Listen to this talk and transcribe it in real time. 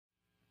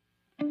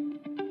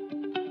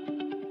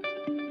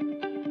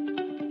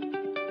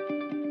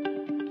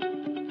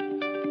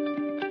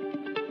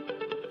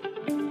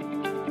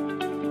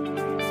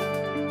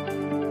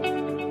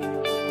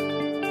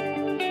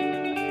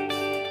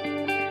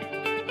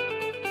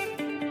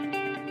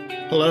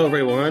Hello,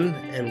 everyone,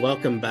 and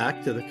welcome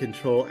back to the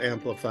Control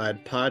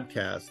Amplified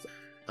podcast.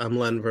 I'm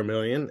Len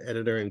Vermillion,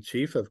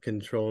 editor-in-chief of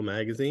Control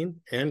Magazine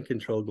and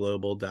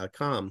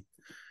ControlGlobal.com.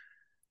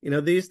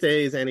 These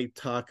days, any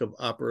talk of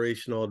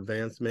operational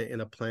advancement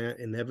in a plant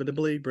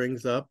inevitably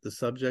brings up the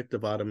subject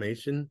of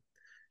automation,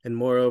 and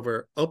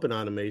moreover, open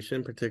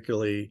automation,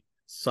 particularly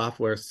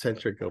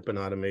software-centric open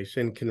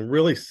automation, can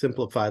really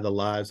simplify the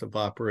lives of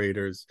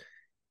operators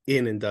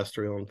in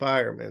industrial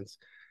environments.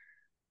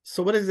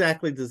 So what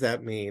exactly does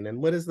that mean?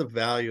 And what is the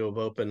value of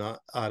open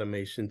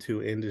automation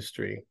to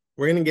industry?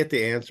 We're going to get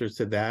the answers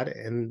to that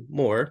and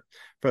more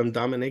from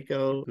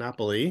Domenico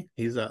Napoli.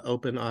 He's an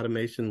open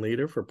automation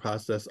leader for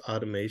process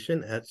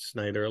automation at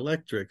Schneider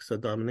Electric. So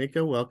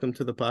Domenico, welcome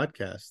to the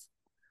podcast.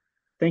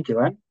 Thank you,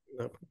 Len.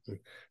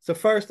 So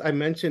first, I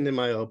mentioned in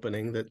my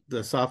opening that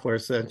the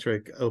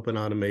software-centric open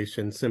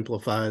automation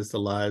simplifies the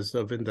lives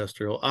of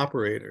industrial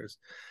operators.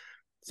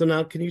 So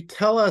now, can you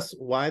tell us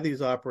why these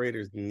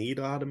operators need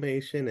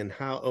automation and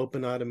how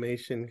open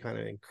automation kind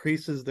of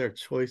increases their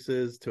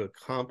choices to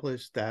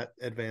accomplish that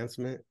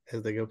advancement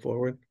as they go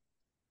forward?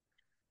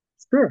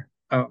 Sure.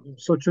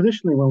 So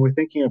traditionally, when we're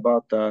thinking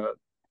about the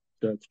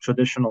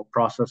traditional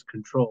process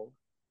control,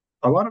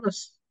 a lot of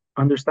us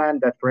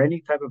understand that for any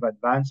type of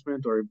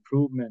advancement or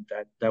improvement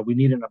that we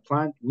need in a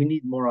plant, we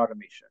need more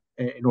automation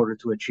in order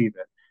to achieve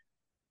it.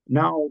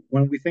 Now,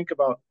 when we think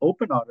about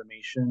open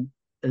automation,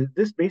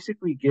 this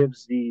basically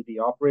gives the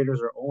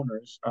operators or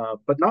owners,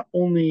 but not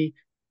only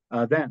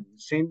them,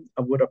 same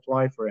would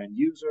apply for end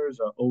users,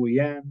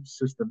 OEMs,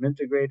 system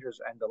integrators,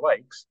 and the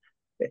likes.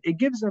 It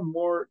gives them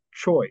more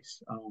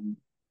choice.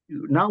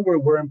 Now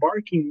we're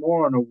embarking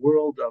more on a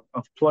world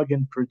of plug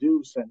and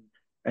produce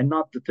and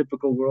not the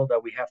typical world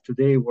that we have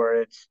today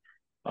where it's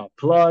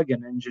plug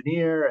and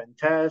engineer and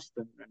test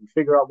and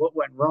figure out what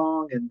went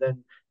wrong and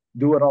then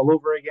do it all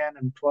over again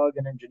and plug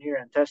and engineer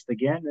and test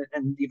again,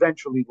 and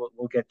eventually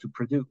we'll get to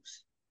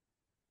produce.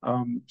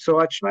 So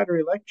at Schneider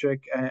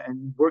Electric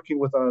and working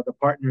with the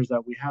partners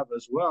that we have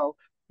as well,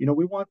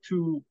 we want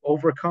to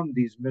overcome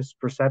these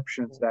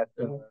misperceptions that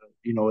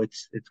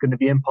it's going to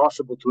be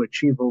impossible to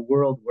achieve a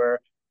world where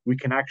we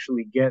can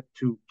actually get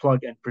to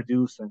plug and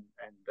produce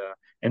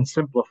and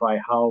simplify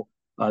how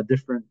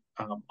different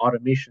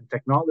automation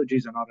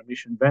technologies and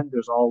automation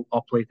vendors all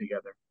play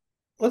together.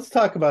 Let's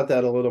talk about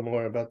that a little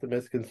more, about the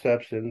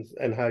misconceptions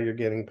and how you're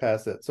getting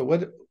past it. So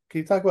can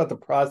you talk about the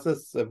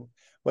process of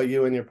what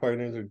you and your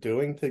partners are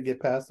doing to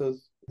get past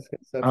those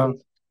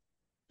misconceptions?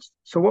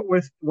 So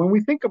when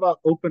we think about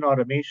open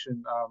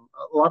automation,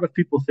 a lot of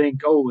people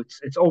think, oh,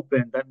 it's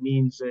open. That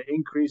means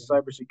increased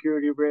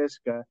cybersecurity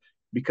risk.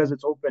 Because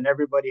it's open,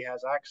 everybody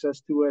has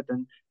access to it.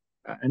 And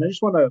I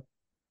just want to,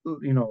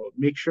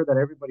 make sure that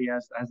everybody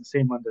has the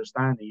same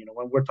understanding.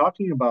 When we're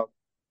talking about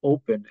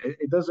open,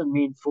 it doesn't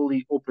mean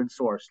fully open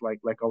source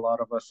like a lot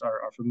of us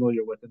are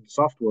familiar with in the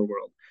software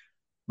world.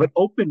 But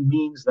open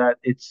means that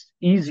it's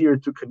easier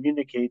to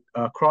communicate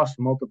across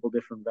multiple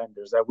different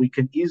vendors, that we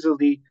can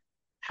easily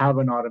have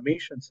an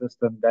automation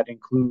system that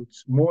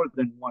includes more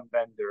than one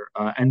vendor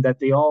and that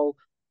they all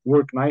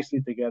work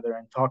nicely together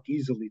and talk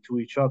easily to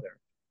each other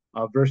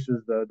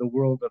versus the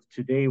world of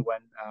today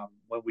when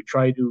we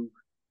try to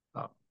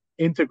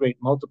integrate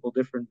multiple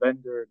different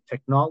vendor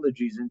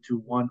technologies into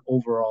one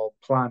overall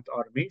plant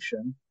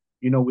automation.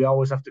 We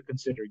always have to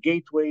consider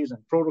gateways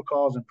and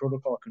protocol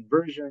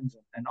conversions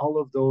and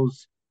all of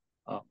those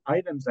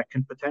items that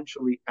can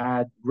potentially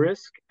add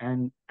risk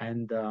and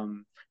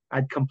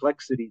add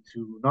complexity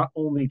to not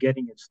only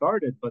getting it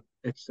started, but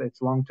its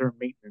long-term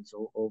maintenance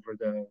over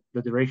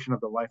the duration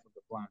of the life of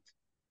the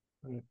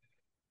plant.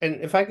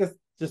 And if I could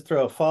just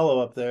throw a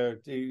follow-up there,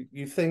 do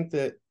you think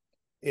that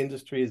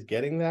industry is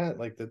getting that,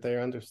 like that they're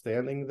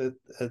understanding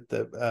that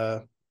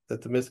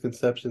the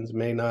misconceptions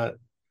may not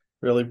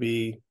really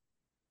be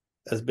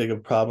as big a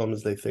problem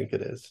as they think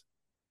it is?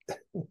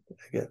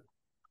 Again,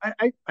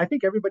 I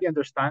think everybody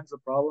understands the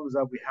problems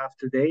that we have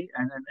today,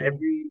 and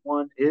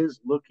everyone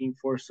is looking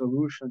for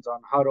solutions on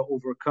how to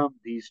overcome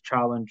these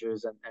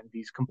challenges and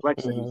these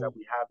complexities that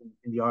we have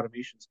in the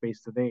automation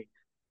space today.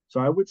 So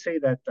I would say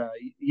that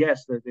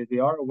yes, they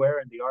are aware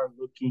and they are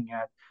looking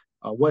at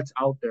what's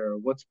out there,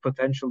 what's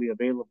potentially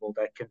available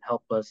that can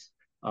help us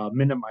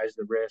minimize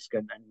the risk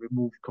and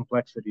remove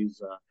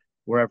complexities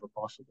wherever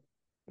possible.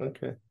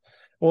 Okay.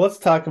 Well, let's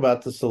talk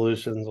about the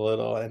solutions a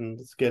little and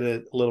let's get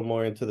it a little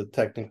more into the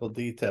technical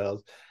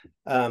details.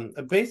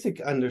 A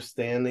basic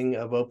understanding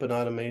of open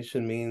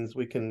automation means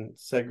we can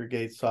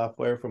segregate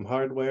software from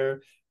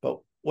hardware, but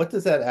what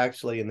does that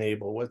actually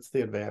enable? What's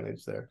the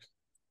advantage there?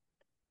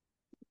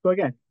 So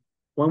again,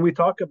 when we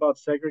talk about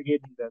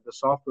segregating the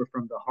software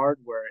from the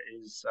hardware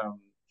is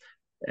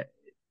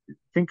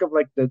think of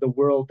like the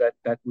world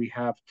that we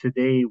have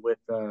today with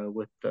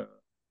the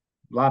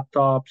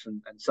laptops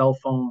and cell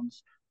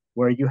phones,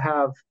 where you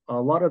have a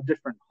lot of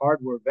different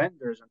hardware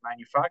vendors and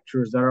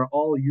manufacturers that are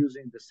all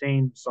using the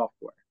same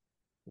software.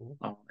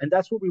 And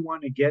that's what we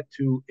want to get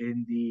to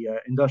in the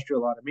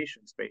industrial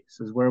automation space,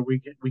 is where we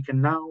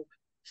can now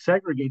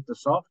segregate the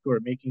software,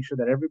 making sure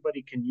that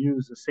everybody can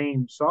use the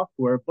same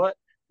software, but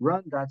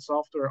run that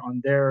software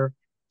on their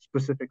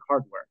specific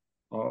hardware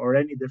or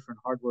any different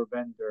hardware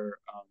vendor's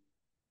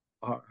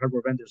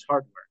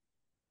hardware.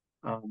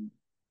 Um,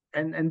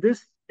 and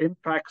this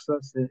impacts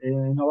us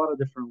in a lot of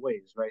different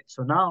ways, right?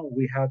 So now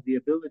we have the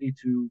ability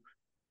to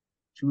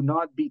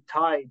not be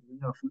tied.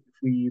 If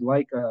we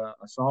like a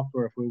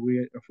software, if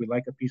we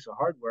like a piece of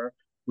hardware,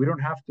 we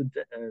don't have to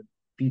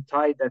be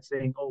tied that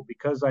saying, oh,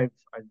 because I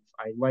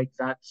like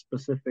that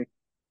specific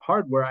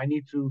hardware, I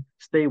need to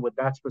stay with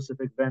that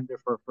specific vendor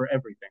for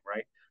everything,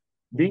 right?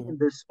 Being in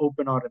this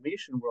open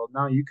automation world,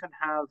 now you can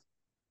have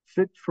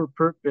fit for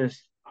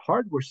purpose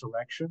hardware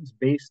selections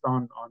based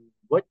on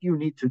what you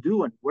need to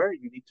do and where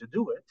you need to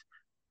do it,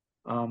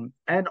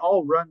 and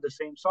all run the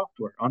same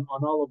software on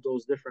all of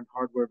those different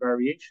hardware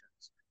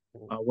variations.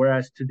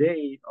 Whereas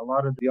today, a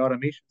lot of the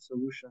automation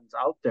solutions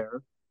out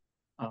there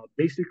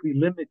basically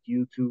limit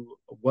you to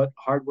what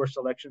hardware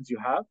selections you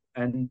have.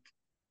 And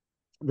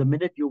the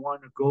minute you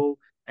want to go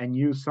and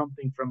use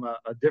something from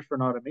a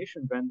different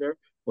automation vendor,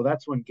 well,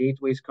 that's when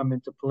gateways come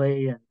into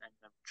play and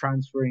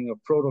transferring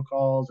of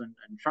protocols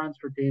and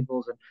transfer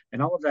tables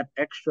and all of that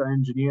extra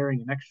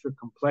engineering and extra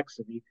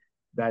complexity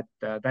that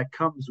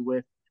comes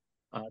with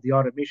the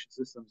automation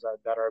systems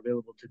that are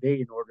available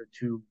today in order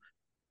to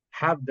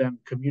have them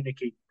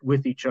communicate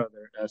with each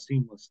other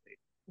seamlessly.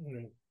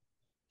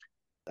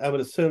 I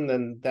would assume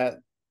then that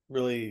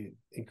really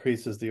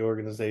increases the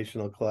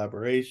organizational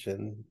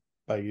collaboration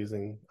by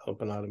using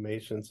open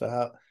automation.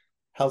 So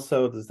how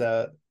so does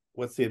that,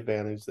 what's the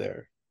advantage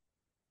there?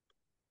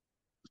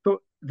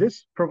 So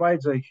this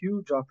provides a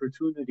huge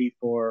opportunity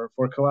for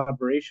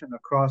collaboration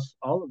across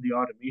all of the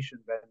automation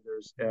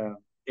vendors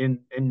in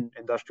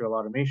industrial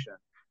automation.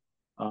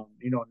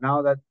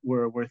 Now that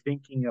we're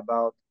thinking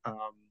about,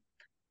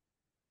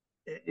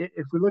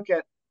 if we look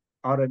at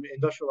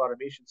industrial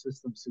automation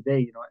systems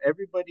today,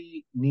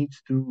 everybody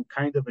needs to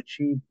kind of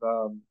achieve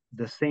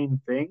the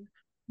same thing,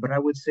 but I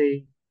would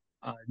say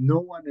no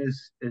one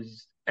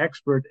is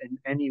expert in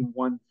any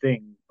one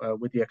thing,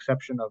 with the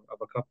exception of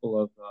a couple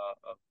of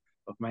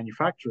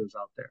manufacturers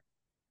out there.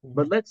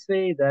 But let's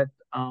say that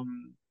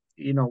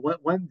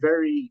one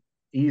very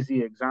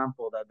easy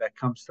example that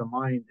comes to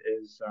mind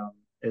is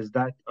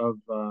that of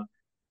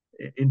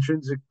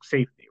intrinsic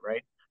safety,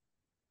 right?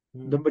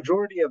 The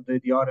majority of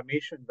the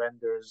automation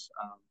vendors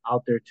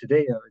out there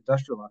today,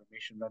 industrial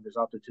automation vendors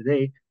out there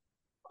today,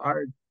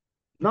 are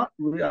not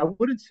really, I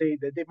wouldn't say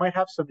that they might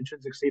have some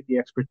intrinsic safety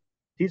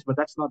expertise, but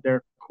that's not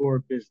their core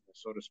business,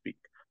 so to speak.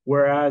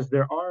 Whereas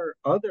there are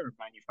other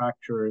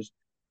manufacturers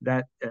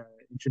that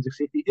intrinsic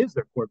safety is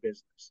their core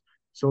business.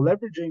 So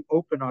leveraging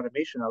open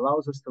automation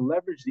allows us to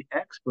leverage the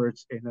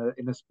experts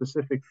in a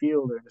specific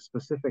field or in a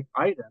specific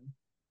item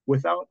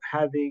without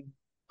having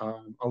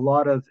a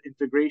lot of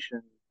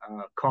integration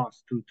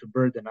costs to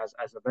burden as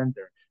a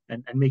vendor,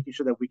 and making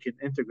sure that we can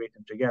integrate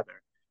them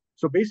together.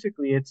 So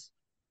basically, it's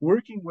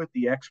working with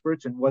the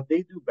experts and what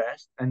they do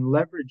best and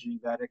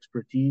leveraging that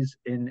expertise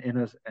and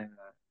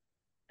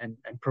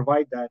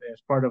provide that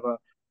as part of a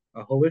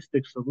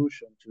holistic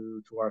solution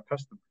to our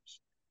customers.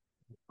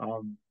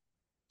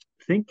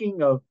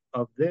 Thinking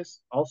of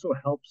this also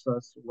helps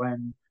us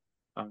when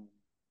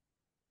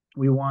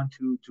we want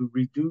to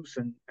reduce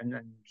and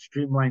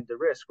streamline the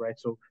risk, right?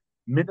 So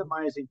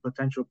minimizing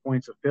potential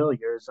points of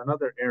failure is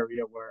another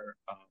area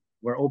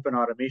where open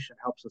automation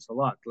helps us a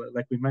lot.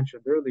 Like we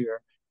mentioned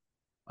earlier,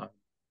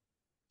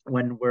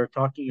 when we're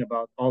talking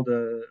about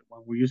when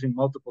we're using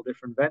multiple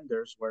different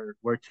vendors,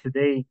 where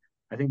today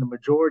I think the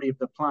majority of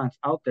the plants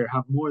out there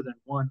have more than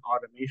one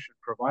automation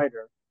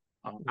provider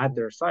at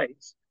their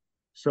sites.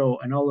 So,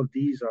 and all of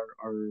these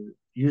are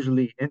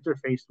usually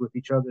interfaced with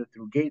each other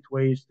through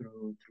gateways,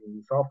 through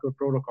software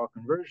protocol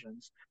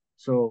conversions.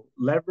 So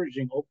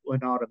leveraging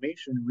open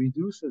automation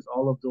reduces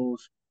all of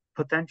those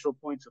potential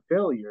points of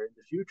failure in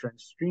the future and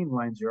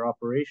streamlines your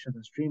operation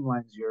and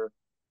streamlines your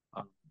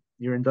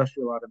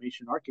industrial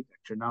automation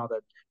architecture, now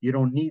that you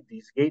don't need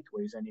these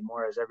gateways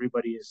anymore, as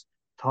everybody is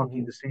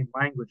talking the same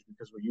language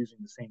because we're using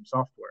the same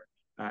software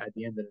at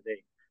the end of the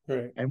day.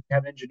 Right. And we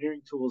have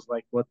engineering tools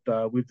like what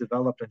we've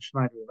developed at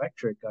Schneider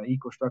Electric,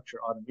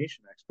 EcoStruxure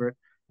Automation Expert,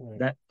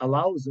 that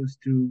allows us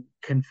to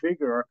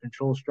configure our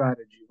control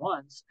strategy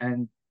once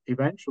and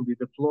eventually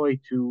deploy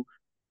to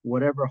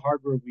whatever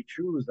hardware we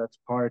choose that's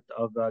part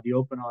of the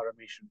open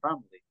automation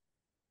family.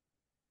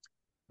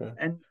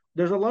 And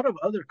there's a lot of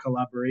other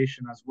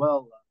collaboration as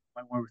well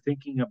when we're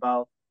thinking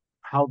about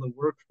how the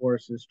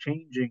workforce is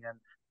changing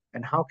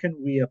and how can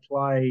we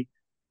apply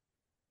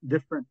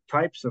different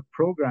types of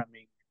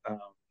programming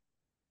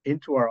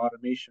into our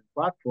automation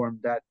platform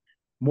that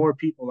more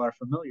people are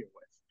familiar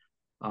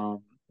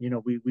with.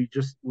 We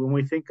just, when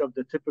we think of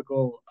the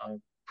typical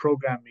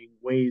programming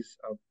ways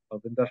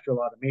of industrial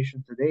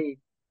automation today,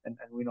 and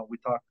we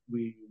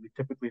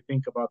typically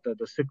think about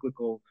the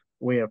cyclical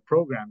way of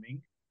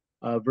programming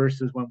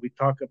versus when we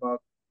talk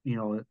about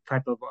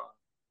type of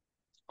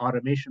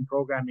automation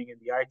programming in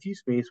the IT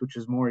space, which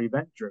is more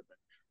event driven.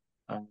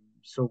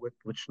 So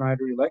with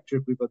Schneider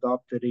Electric, we've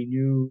adopted a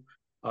new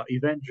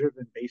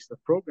event-driven based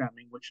of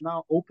programming, which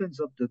now opens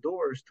up the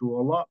doors to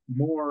a lot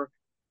more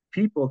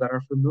people that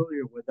are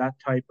familiar with that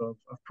type of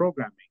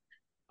programming.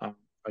 Um,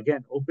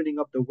 Again, opening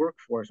up the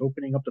workforce,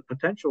 opening up the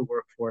potential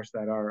workforce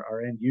that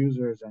our end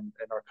users and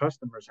our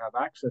customers have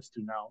access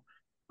to now,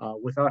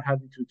 without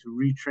having to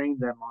retrain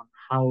them on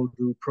how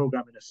to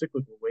program in a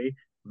cyclical way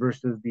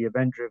versus the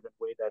event-driven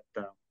way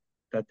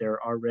that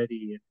they're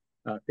already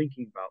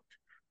thinking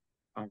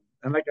about.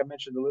 And like I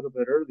mentioned a little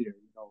bit earlier,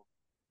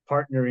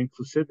 partner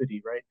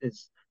inclusivity, right?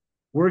 Is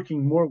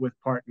working more with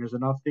partners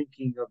and not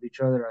thinking of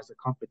each other as a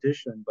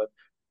competition, but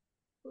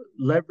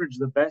leverage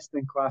the best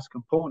in class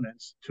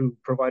components to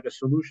provide a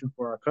solution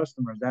for our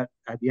customers that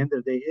at the end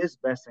of the day is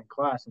best in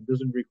class and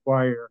doesn't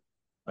require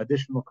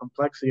additional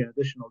complexity and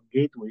additional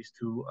gateways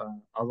to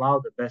allow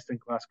the best in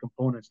class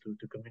components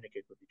to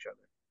communicate with each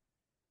other.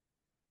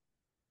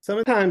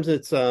 Sometimes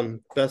it's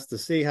best to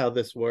see how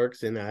this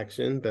works in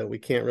action, but we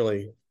can't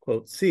really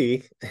quote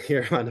see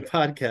here on the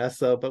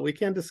podcast. But we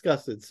can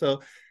discuss it.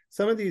 So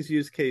some of these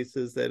use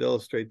cases that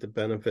illustrate the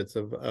benefits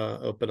of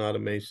open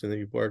automation that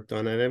you've worked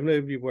on, and I know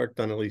you've worked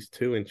on at least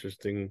two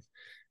interesting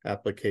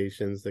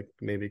applications that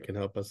maybe can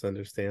help us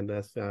understand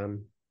this.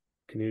 Can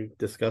you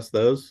discuss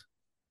those?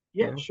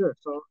 Yeah, sure.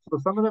 So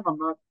some of them I'm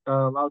not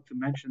allowed to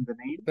mention the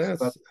names,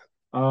 but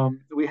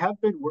we have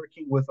been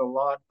working with a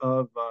lot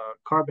of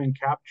carbon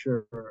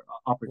capture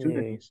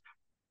opportunities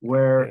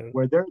where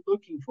they're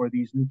looking for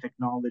these new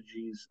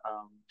technologies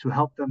to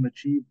help them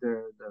achieve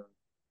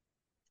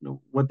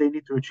what they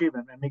need to achieve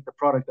and make the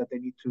product that they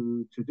need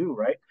to do,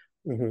 right?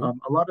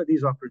 A lot of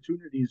these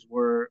opportunities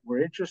were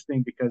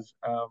interesting because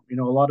a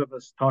lot of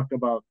us talk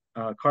about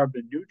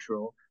carbon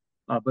neutral,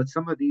 but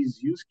some of these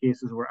use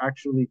cases were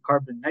actually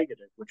carbon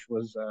negative, which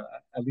was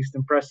at least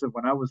impressive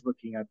when I was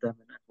looking at them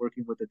and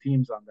working with the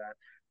teams on that.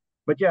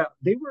 But yeah,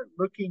 they were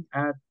looking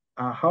at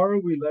how are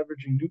we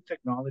leveraging new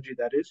technology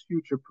that is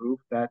future proof,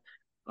 that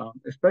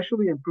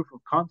especially in proof of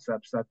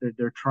concepts, that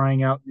they're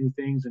trying out new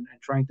things and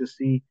trying to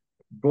see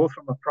both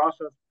from a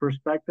process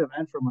perspective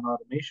and from an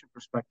automation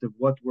perspective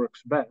what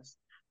works best.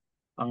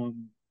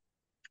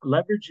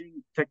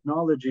 Leveraging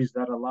technologies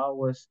that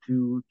allow us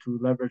to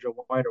leverage a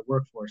wider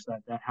workforce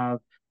that have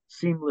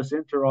seamless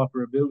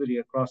interoperability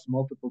across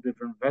multiple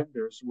different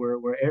vendors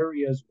were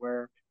areas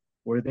where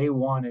they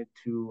wanted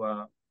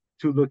to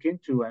look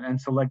into and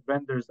select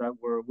vendors that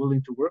were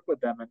willing to work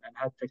with them and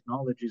had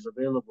technologies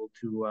available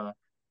to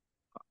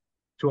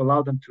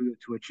allow them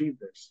to achieve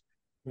this.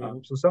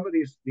 So some of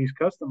these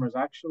customers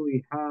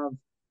actually have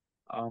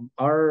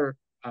our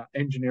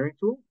engineering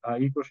tool,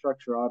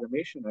 EcoStruxure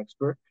Automation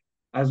Expert,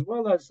 as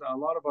well as a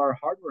lot of our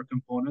hardware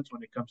components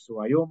when it comes to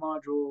I/O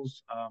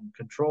modules,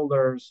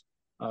 controllers,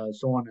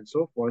 so on and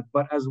so forth.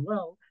 But as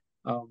well,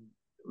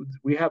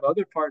 we have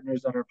other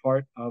partners that are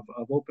part of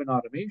open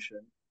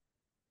automation,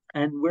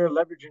 and we're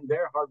leveraging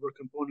their hardware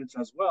components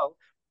as well,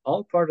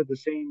 all part of the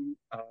same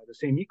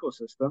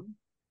ecosystem,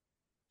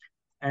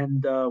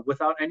 and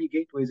without any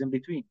gateways in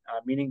between,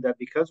 meaning that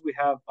because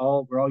we're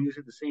all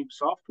using the same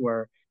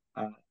software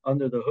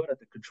under the hood at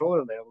the controller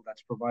level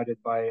that's provided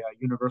by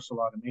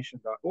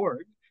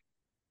universalautomation.org,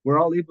 we're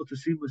all able to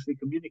seamlessly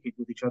communicate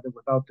with each other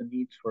without the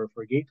need for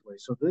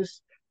gateways. So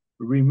this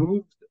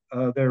removed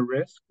their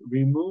risk,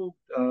 reduced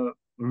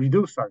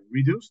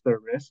their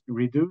risk,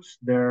 reduced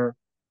their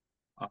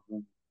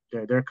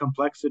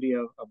complexity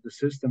of the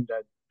system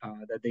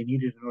that they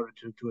needed in order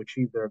to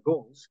achieve their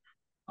goals.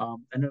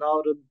 And it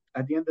allowed them,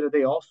 at the end of the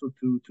day, also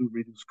to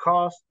reduce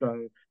cost,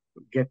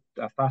 get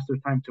a faster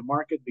time to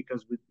market,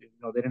 because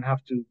they didn't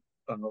have to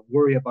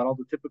worry about all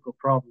the typical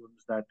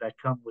problems that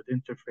come with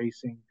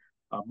interfacing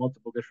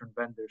multiple different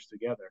vendors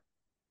together.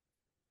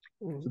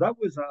 So that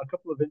was a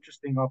couple of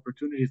interesting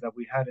opportunities that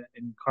we had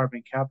in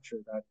carbon capture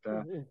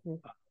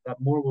that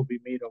more will be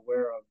made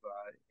aware of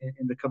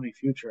in the coming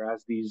future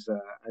as these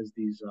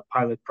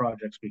pilot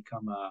projects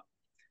become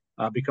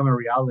a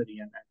reality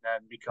and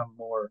become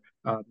more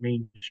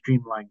main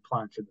streamlined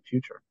plants in the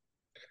future.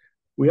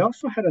 We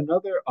also had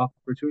another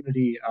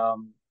opportunity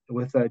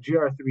with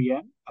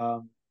GR3N.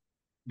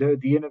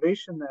 The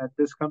innovation at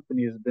this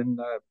company has been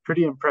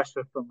pretty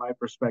impressive from my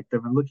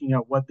perspective, and looking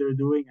at what they're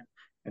doing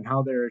and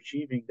how they're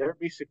achieving. They're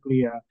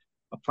basically a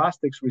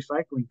plastics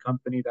recycling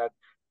company that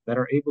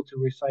are able to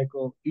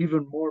recycle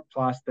even more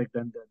plastic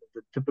than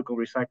the typical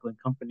recycling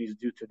companies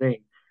do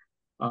today.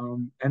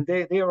 And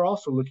they are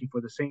also looking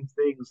for the same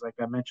things like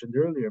I mentioned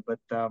earlier, but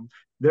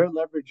they're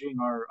leveraging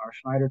our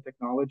Schneider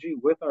technology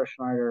with our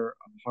Schneider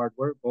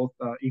hardware, both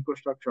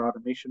EcoStruxure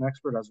Automation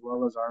Expert as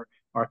well as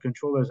our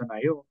controllers and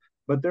I/O.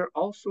 But they're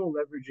also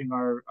leveraging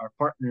our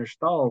partner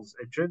Stahl's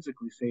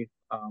intrinsically safe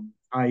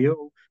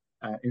I/O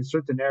in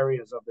certain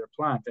areas of their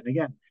plant. And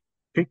again,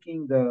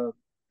 picking the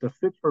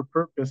fit for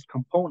purpose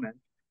component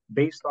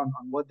based on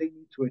what they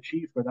need to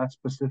achieve for that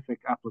specific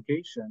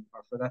application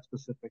or for that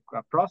specific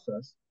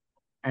process,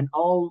 and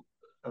all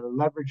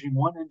leveraging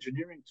one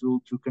engineering tool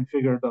to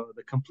configure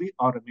the complete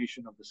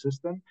automation of the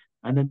system,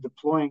 and then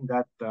deploying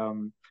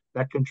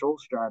that control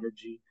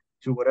strategy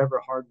to whatever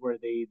hardware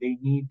they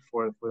need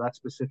for that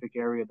specific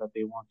area that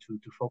they want to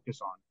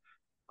focus on.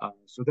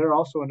 So they're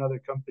also another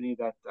company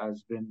that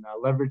has been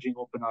leveraging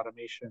open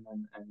automation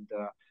and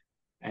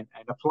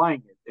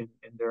applying it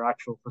in their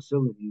actual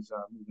facilities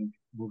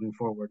moving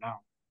forward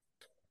now.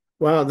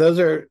 Wow, those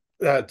are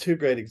two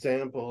great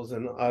examples,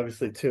 and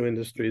obviously two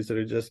industries that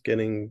are just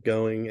getting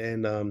going,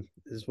 and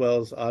as well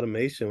as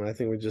automation. I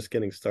think we're just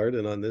getting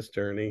started on this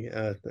journey.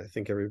 I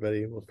think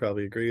everybody will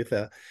probably agree with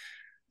that.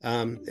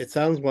 It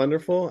sounds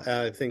wonderful.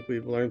 I think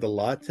we've learned a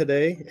lot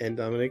today. And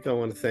Domenico, I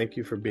want to thank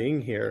you for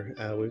being here.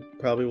 We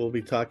probably will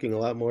be talking a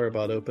lot more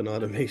about open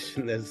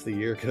automation as the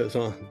year goes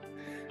on.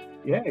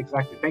 Yeah,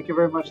 exactly. Thank you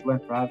very much, Len,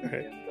 for having me.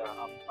 And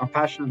I'm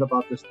passionate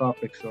about this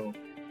topic, so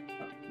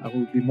I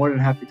will be more than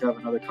happy to have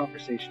another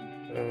conversation.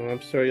 I'm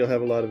sure you'll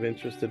have a lot of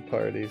interested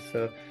parties.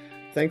 So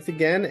thanks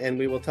again, and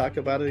we will talk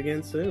about it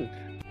again soon.